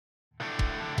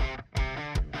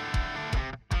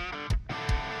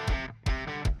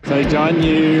So John,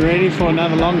 you ready for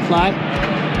another long flight?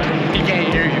 He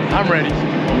can't hear you. I'm ready.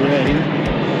 You ready?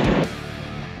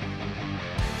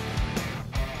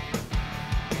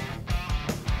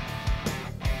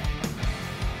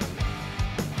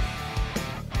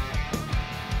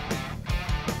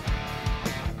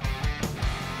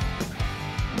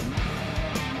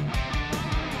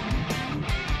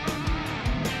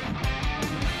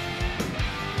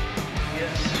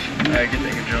 I can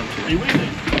take a jump too. You will.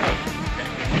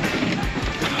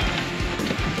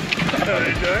 How are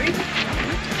you doing?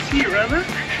 See you, brother.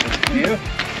 Yeah.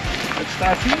 Let's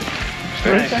start here.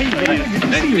 Nice.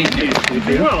 Nice to meet you.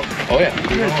 You well? Oh yeah.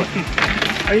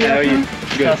 Are you happy?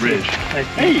 Good, Ridge.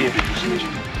 Hey.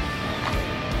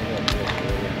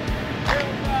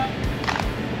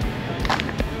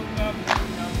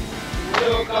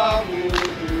 Welcome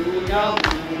to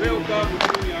Yambu. Welcome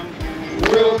to Yambu.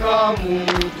 Welcome to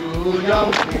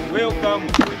Yambu. Welcome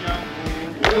to Yambu.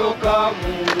 Welcome to Yambu.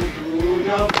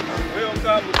 Welcome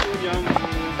to Yambu. Welcome to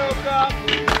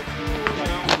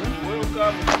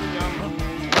Yambu.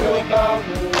 Welcome to Yambu. Welcome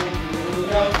to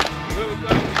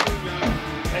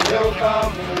Yambu.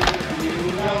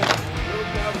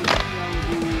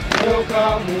 Welcome to Yambu.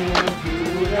 Welcome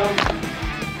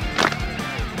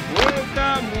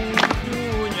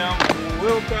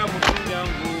to Yambu. Welcome to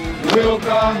Yambu. Welcome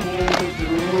to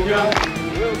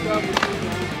Yambu. Welcome to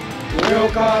Yambu.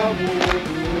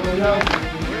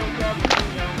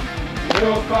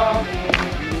 Welcome to Yambu.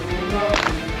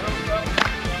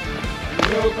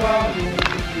 Welcome to Yambu.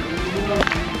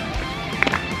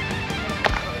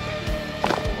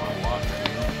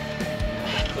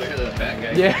 Look at the fat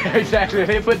guy. Yeah, exactly.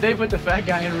 They put the fat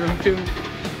guy in room 2.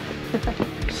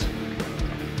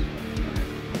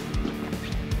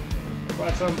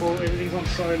 Quite simple. Everything's on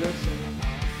solar. So.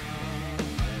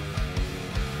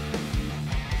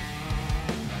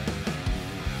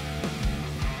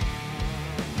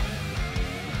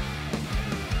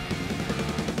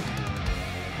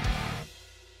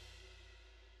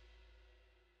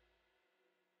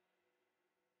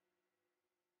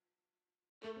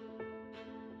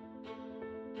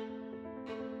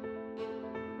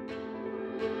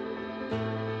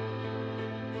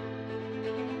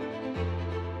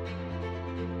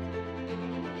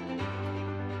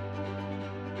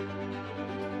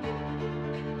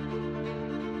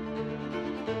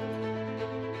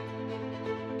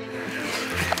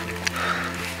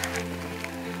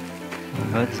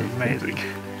 That's Amazing.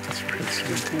 That's really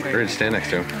sweet. Ridge, stand next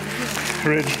to him.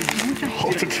 Ridge,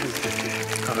 hold it.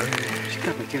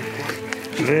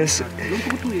 This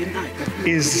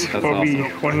is probably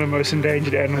one of the most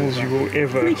endangered animals you will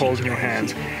ever hold in your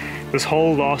hands. This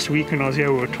whole last week when I was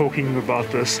here, we were talking about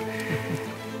this.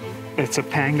 It's a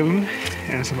pangolin,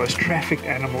 and it's the most trafficked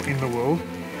animal in the world.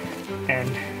 And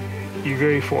you're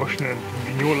very fortunate.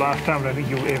 In your lifetime, I don't think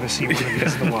you'll ever see one of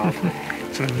these in the wild.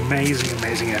 It's an amazing,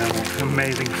 amazing animal.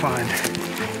 Amazing find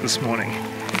this morning.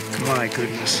 My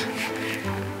goodness.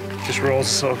 Just rolls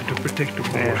itself into a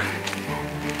protective wall.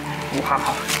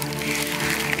 Wow.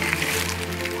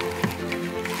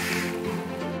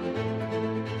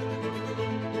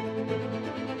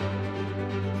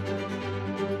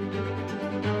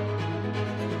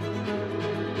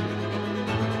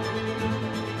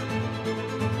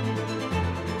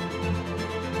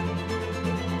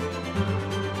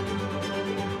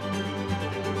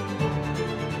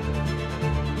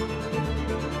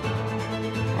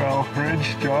 Well,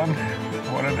 Ridge, John,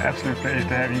 what an absolute pleasure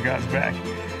to have you guys back.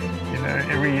 You know,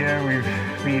 every year we've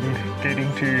been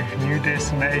getting to new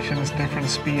destinations, different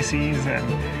species, and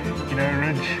you know,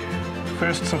 Ridge,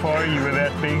 first safari you were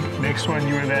that big, next one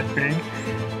you were that big.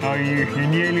 Now you're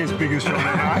nearly as big as John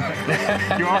and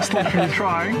I. You are still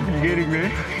trying, you're getting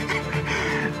there.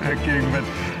 No kidding, but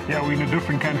yeah, we're in a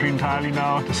different country entirely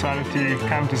now. Decided to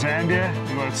come to Zambia.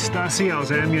 We've got Stasi, our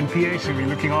Zambian Ph, who'll be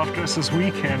looking after us this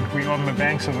week, and we're on the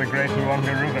banks of the great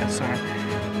Luangwa River. So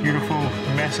beautiful,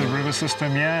 massive river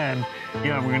system here, and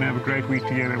yeah, we're gonna have a great week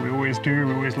together. We always do.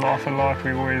 We always laugh a lot.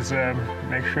 We always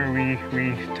make sure we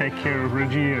take care of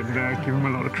Ridgie and give him a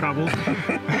lot of trouble.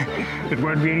 It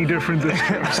won't be any different this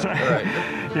time. So,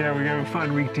 yeah, we're gonna have a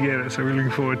fun week together. So we're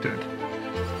looking forward to it.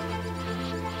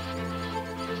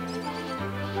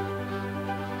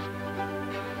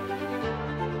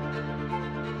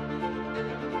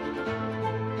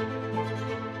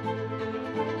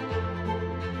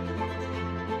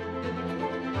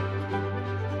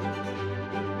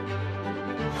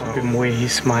 Where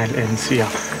his smile ends, yeah.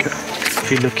 Okay.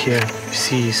 If you look here, you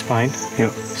see his spine. Yeah.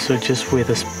 So just where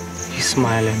his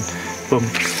smile ends, boom.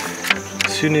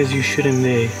 As soon as you shoot him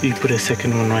there, you put a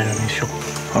second one right on his shoulder.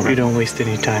 Okay. You don't waste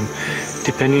any time.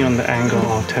 depending on the angle,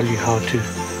 I'll tell you how to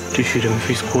shoot him. If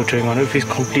he's quartering on, if he's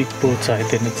complete broadside,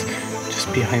 then it's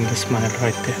just behind the smile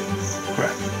right there.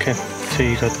 Right. Okay, so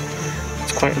you got,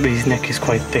 it's quite, his neck is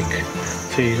quite thick,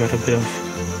 so you got a bit of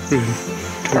room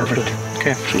to work with.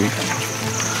 Okay.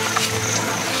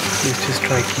 Let's just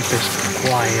try to keep it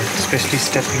quiet, especially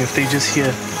stepping. If they just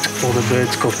hear all the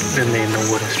birds go, then they know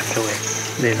what is straight away.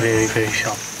 They're very, very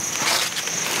sharp.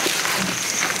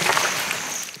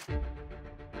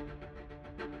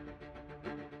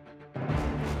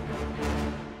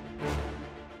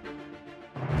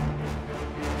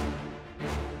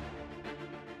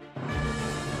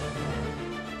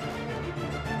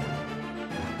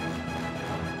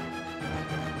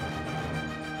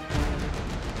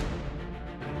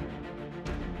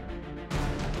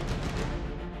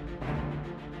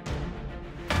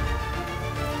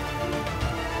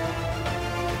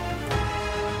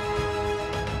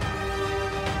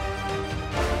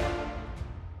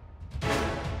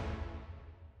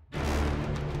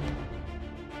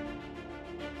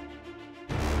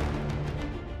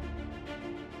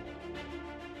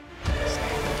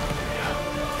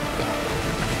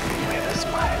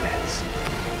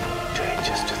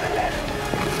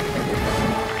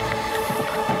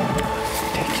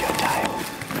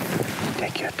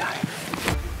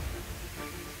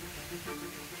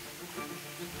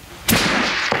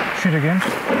 Shoot again.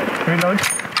 Reload.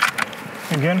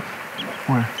 Again.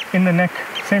 Where? In the neck.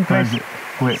 Same place.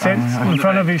 Wait, Set in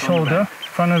front of his shoulder.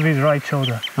 Front of his right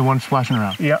shoulder. The one splashing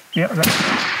around? Yeah, yeah. Is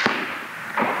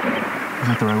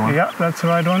that the right one? Yeah, that's the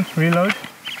right one. Reload.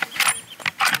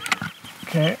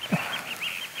 Okay.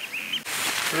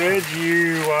 Ridge,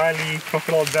 you wily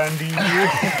crocodile dandy, you.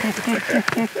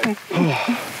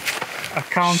 I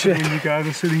counted when you guys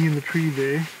were sitting in the tree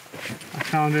there. I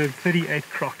counted 38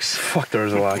 crocs. Fuck,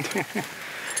 there's a lot.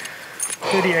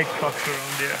 38 crocs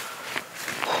around there.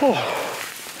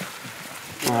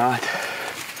 Alright.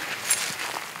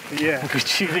 Yeah. Good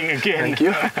shooting again. Thank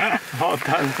you. Well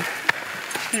done.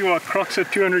 You are, crocs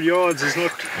at 200 yards is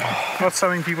not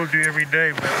something people do every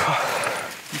day, but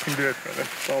you can do it, brother.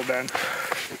 Well done.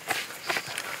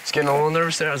 It's getting a little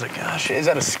nervous there. I was like, gosh, is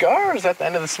that a scar or is that the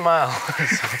end of the smile?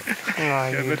 Yeah,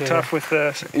 a bit tough with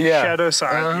the shadow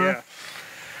side, yeah.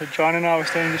 So John and I were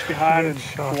standing just behind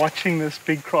and watching this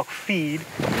big croc feed.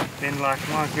 Then like,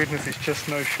 my goodness, it's just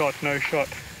no shot, no shot.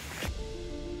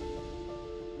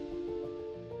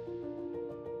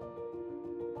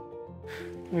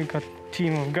 We've got a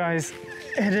team of guys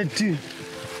headed to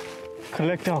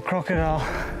collect our crocodile,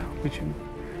 which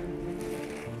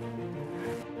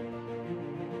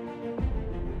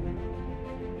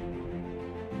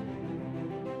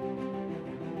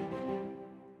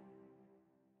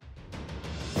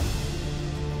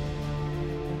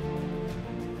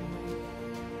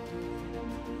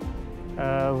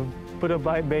put a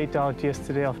bait out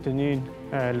yesterday afternoon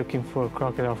looking for a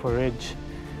crocodile for Ridge.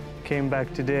 Came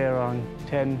back today around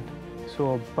 10,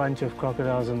 saw a bunch of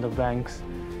crocodiles on the banks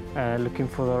looking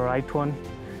for the right one.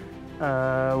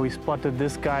 We spotted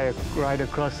this guy right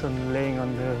across and laying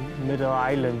on the middle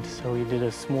island, so we did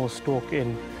a small stalk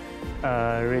in.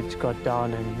 Ridge got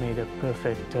down and made a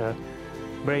perfect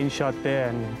brain shot there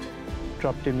and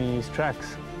dropped him in his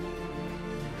tracks.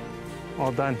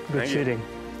 All done, good shooting.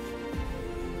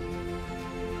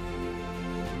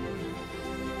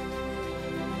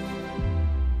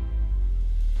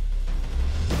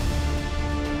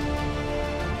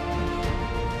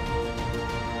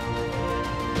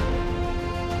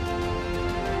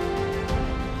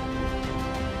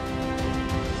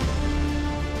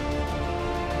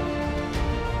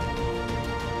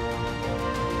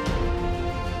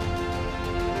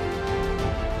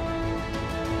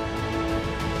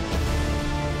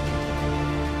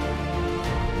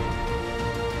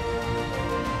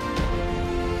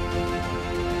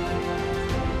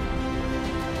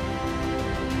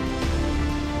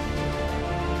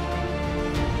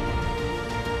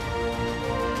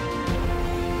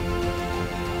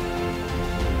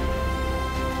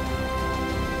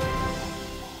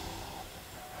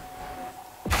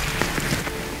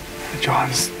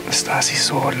 John's Stasi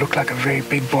saw it looked like a very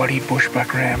big-bodied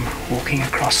bushbuck ram walking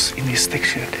across in his thick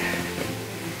shirt.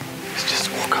 Let's just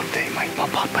walk up there, he might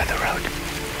pop out by the road.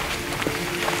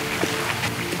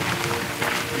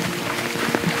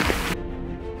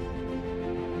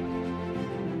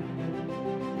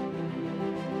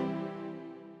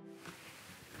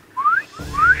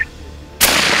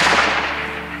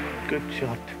 Good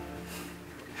shot.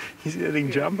 He's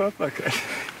getting jump up like that.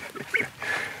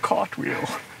 Cartwheel.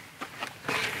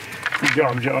 Good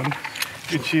job, John.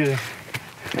 Good shooting.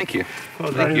 Thank you.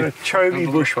 Well, That is a Chobe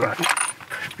bushbuck.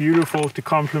 beautiful to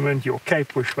complement your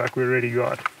Cape bushbuck we already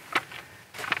got.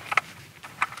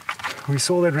 We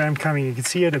saw that ram coming. You can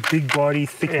see it had a big body,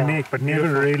 thick neck, but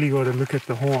never really got a look at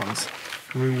the horns.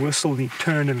 And we whistled, he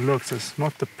turned and looked. It's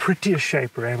not the prettiest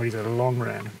shape ram, but he's a long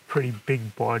ram. Pretty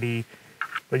big body.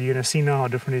 But you're going to see now how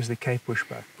different is the Cape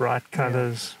bushbuck. Bright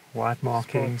colors, white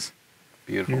markings.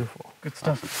 Beautiful. Good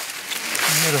stuff.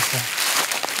 Beautiful.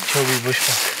 Chobe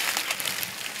bushbuck.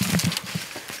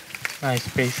 Nice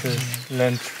faces,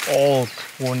 length, all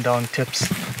worn down tips.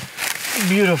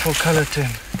 Beautiful color to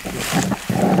him.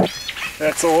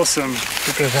 That's awesome.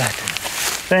 Look at that.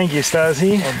 Thank you,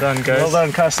 Stasi. Well done, guys. Well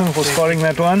done, Custom, for spotting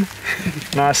that one.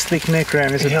 Nice thick neck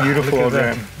ram. It's a beautiful look at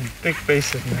ram. that. Big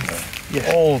faces, man.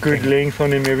 Yeah, all good length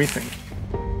on him, everything.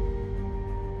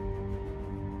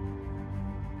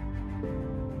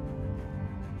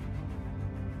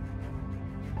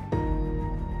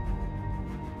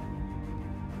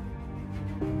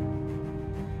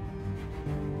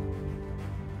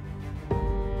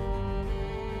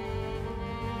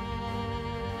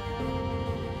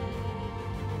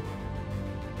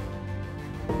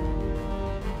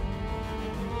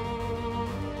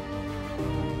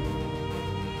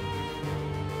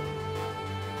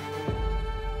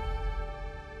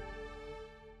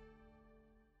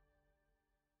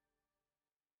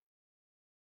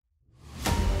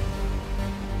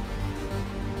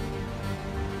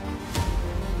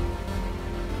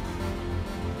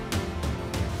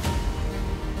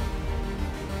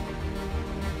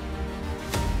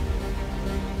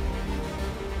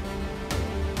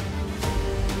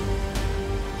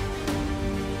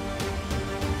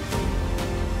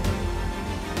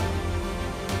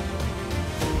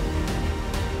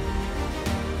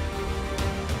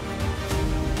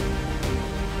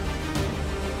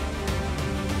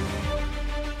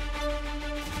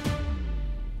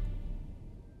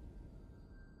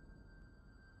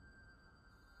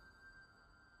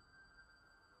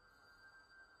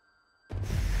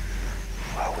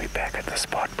 We're back at the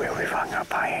spot where we've hung up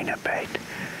hyena bait.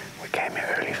 We came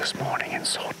here early this morning and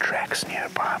saw tracks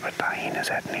nearby, but the hyenas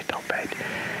hadn't hit our bait.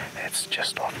 It's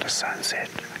just after sunset.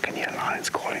 I can hear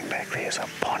lions calling back. There's a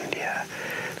pond here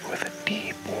with a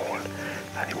deep wall.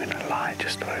 I think we're going to lie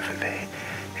just over there,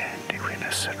 and we're going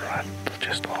to sit right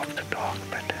just after dark,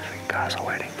 but the guys are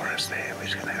waiting for us there. We're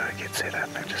just going to go get set up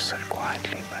and just sit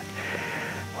quietly. But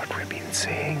what we've been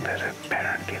seeing, that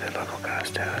apparently the local guys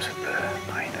tell us that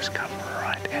the hyenas come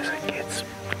right as it gets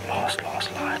last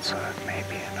light, so it may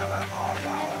be another half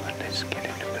hour, but let's get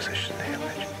into position there,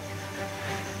 Rich.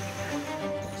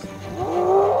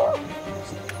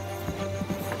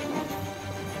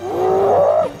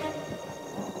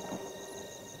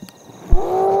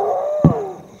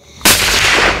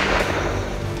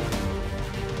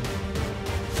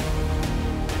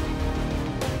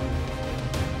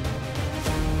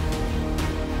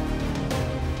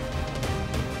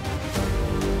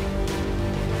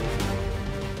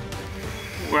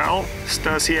 Well,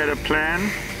 Stasi had a plan.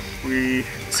 We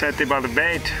sat there by the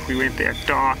bait. We went there at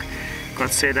dark, got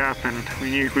set up, and we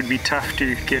knew it would be tough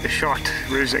to get a shot.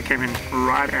 Rosa came in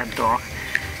right at dark,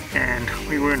 and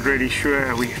we weren't really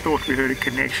sure. We thought we heard a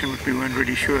connection, but we weren't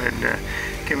really sure, and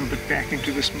came a bit back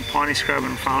into this Mpani scrub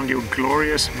and found your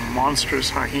glorious, monstrous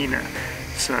hyena.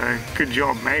 So good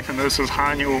job, mate, and this was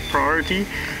high on your priority.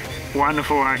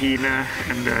 Wonderful hyena,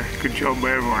 and good job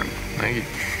by everyone. Thank you.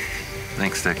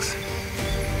 Thanks, Stix.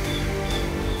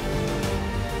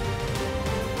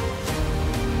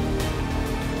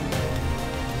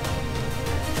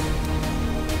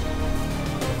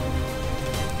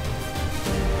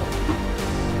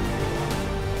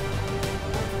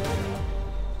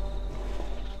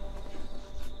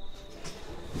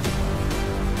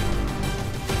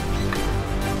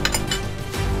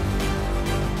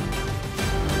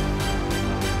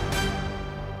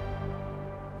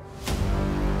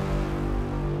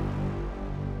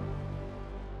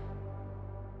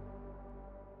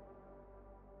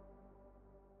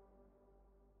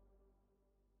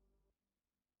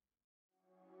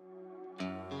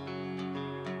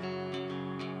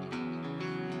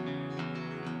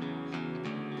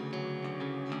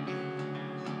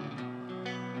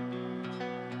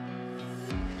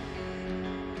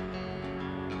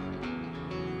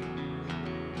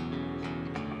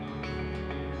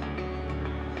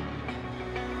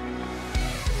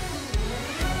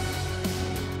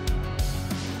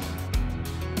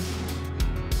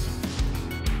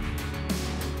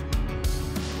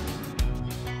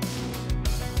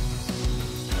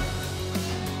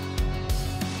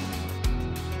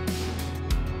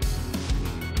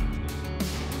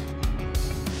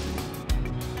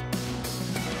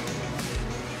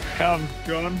 Come,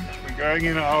 John, we're going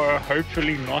in our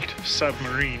hopefully not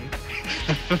submarine.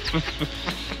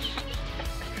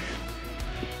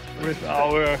 With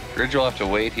our... Ridge will have to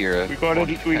wait here. We got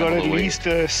at least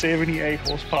a 78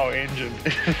 horsepower engine.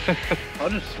 I'll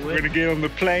just swim. We're gonna get on the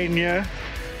plane here.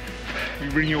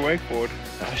 You bring your wakeboard.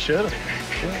 I should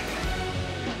have.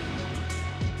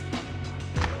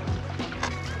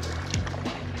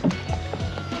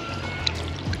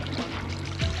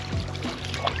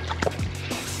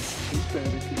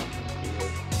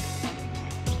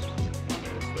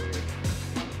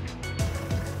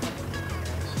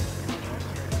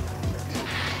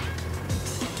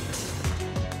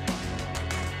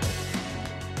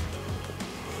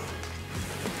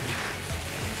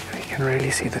 You can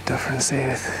really see the difference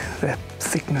there, the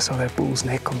thickness of that bull's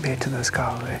neck compared to this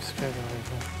cow there.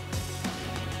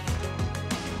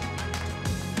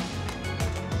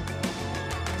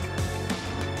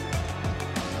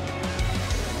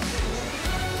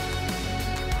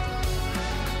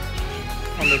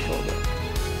 On the shoulder.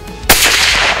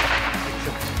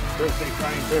 Perfect,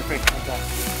 Ryan, perfect.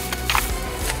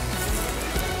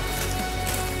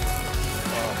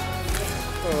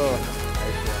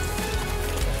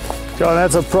 John,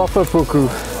 that's a proper Puku.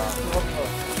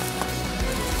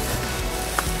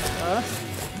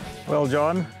 Well,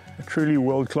 John, a truly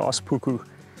world-class Puku.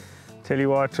 Tell you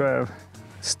what,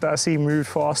 Stassi moved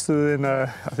faster than I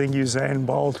think Usain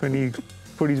Bolt when he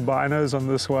put his binos on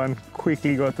this one,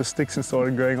 quickly got the sticks and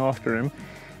started going after him.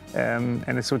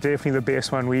 And it's definitely the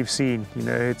best one we've seen. You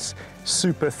know, it's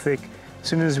super thick. As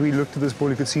soon as we looked at this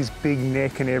bull, you could see his big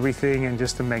neck and everything, and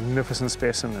just a magnificent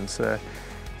specimen. So,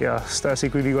 yeah,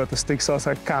 Stassi quickly got the sticks. I was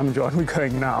like, come, John, we're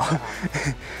going now.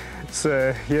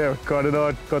 So, yeah, got it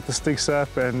out, got the sticks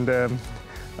up, and I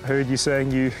heard you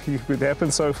saying it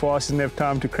happened so fast, you didn't have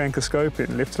time to crank the scope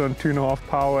in. Left it on 2.5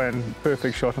 power and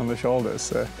perfect shot on the shoulders.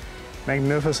 So,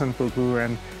 magnificent Puku.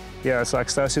 And yeah, it's like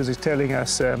Stassi was telling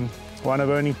us, one of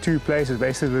only 2 places,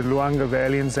 basically the Luangwa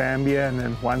Valley in Zambia and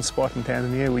then 1 spot in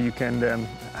Tanzania where you can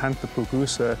hunt the Puku.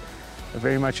 So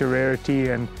very much a rarity,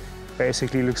 and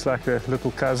basically looks like a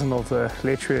little cousin of the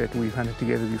lechwe that we've hunted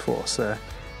together before. So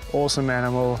awesome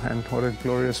animal, and what a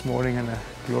glorious morning and a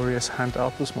glorious hunt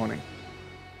out this morning.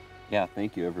 Yeah,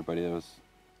 thank you, everybody.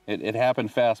 It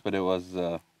happened fast, but it was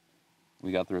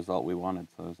we got the result we wanted,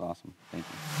 so it was awesome. Thank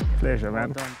you. Pleasure,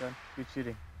 man. Well done, John. Good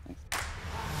shooting. Thanks.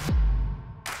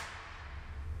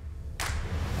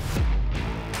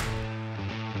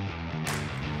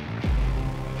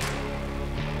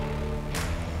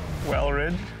 Well,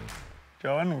 Ridge,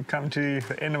 John, we've come to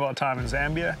the end of our time in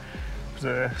Zambia. It was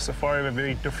a safari of a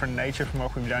very different nature from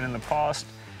what we've done in the past.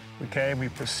 We came, we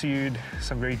pursued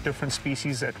some very different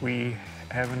species that we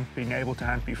haven't been able to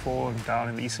hunt before, and down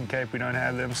in the Eastern Cape we don't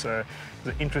have them. So it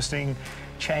was an interesting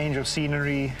change of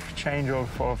scenery, change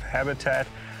of habitat,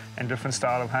 and different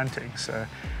style of hunting. So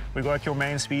we got your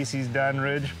main species done,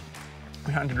 Ridge.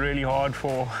 We hunted really hard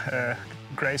for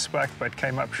grey spuck, but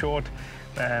came up short.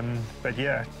 But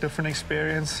yeah, different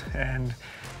experience, and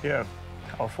yeah,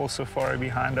 our full safari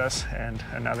behind us and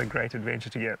another great adventure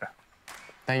together.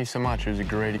 Thank you so much. It was a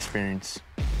great experience.